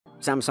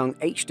Samsung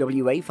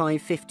HW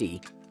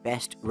A550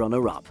 Best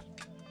Runner-Up.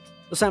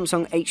 The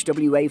Samsung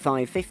HW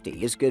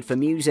A550 is good for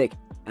music.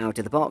 Out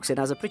of the box, it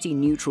has a pretty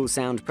neutral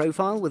sound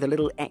profile with a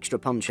little extra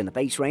punch in the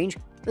bass range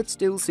that's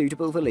still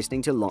suitable for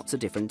listening to lots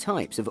of different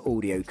types of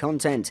audio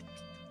content.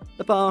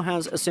 The bar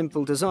has a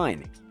simple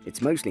design.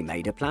 It's mostly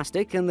made of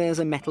plastic and there's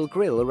a metal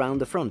grille around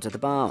the front of the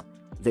bar.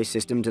 This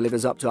system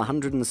delivers up to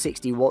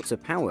 160 watts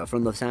of power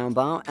from the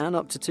soundbar and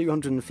up to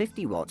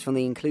 250 watts from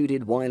the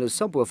included wireless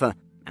subwoofer,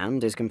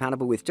 and is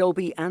compatible with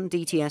Dolby and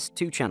DTS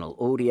 2-channel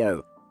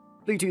audio.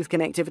 Bluetooth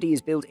connectivity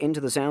is built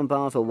into the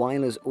soundbar for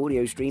wireless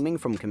audio streaming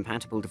from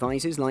compatible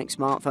devices like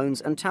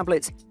smartphones and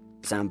tablets.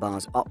 The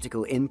soundbar's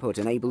optical input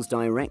enables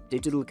direct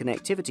digital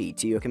connectivity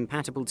to your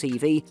compatible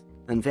TV,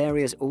 and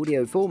various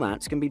audio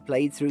formats can be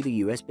played through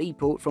the USB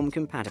port from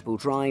compatible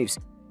drives.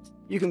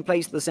 You can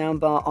place the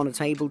soundbar on a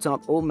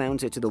tabletop or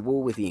mount it to the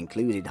wall with the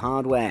included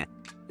hardware.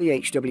 The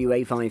HW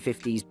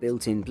A550's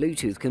built-in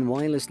Bluetooth can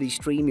wirelessly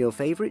stream your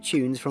favorite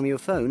tunes from your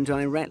phone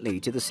directly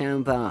to the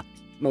soundbar.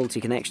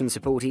 Multi-connection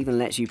support even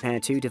lets you pair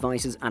two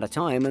devices at a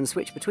time and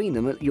switch between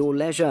them at your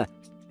leisure.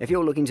 If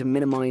you're looking to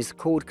minimize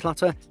cord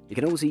clutter, you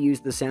can also use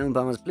the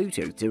soundbar's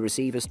Bluetooth to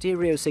receive a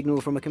stereo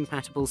signal from a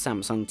compatible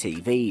Samsung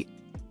TV.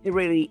 It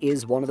really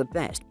is one of the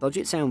best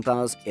budget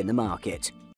soundbars in the market.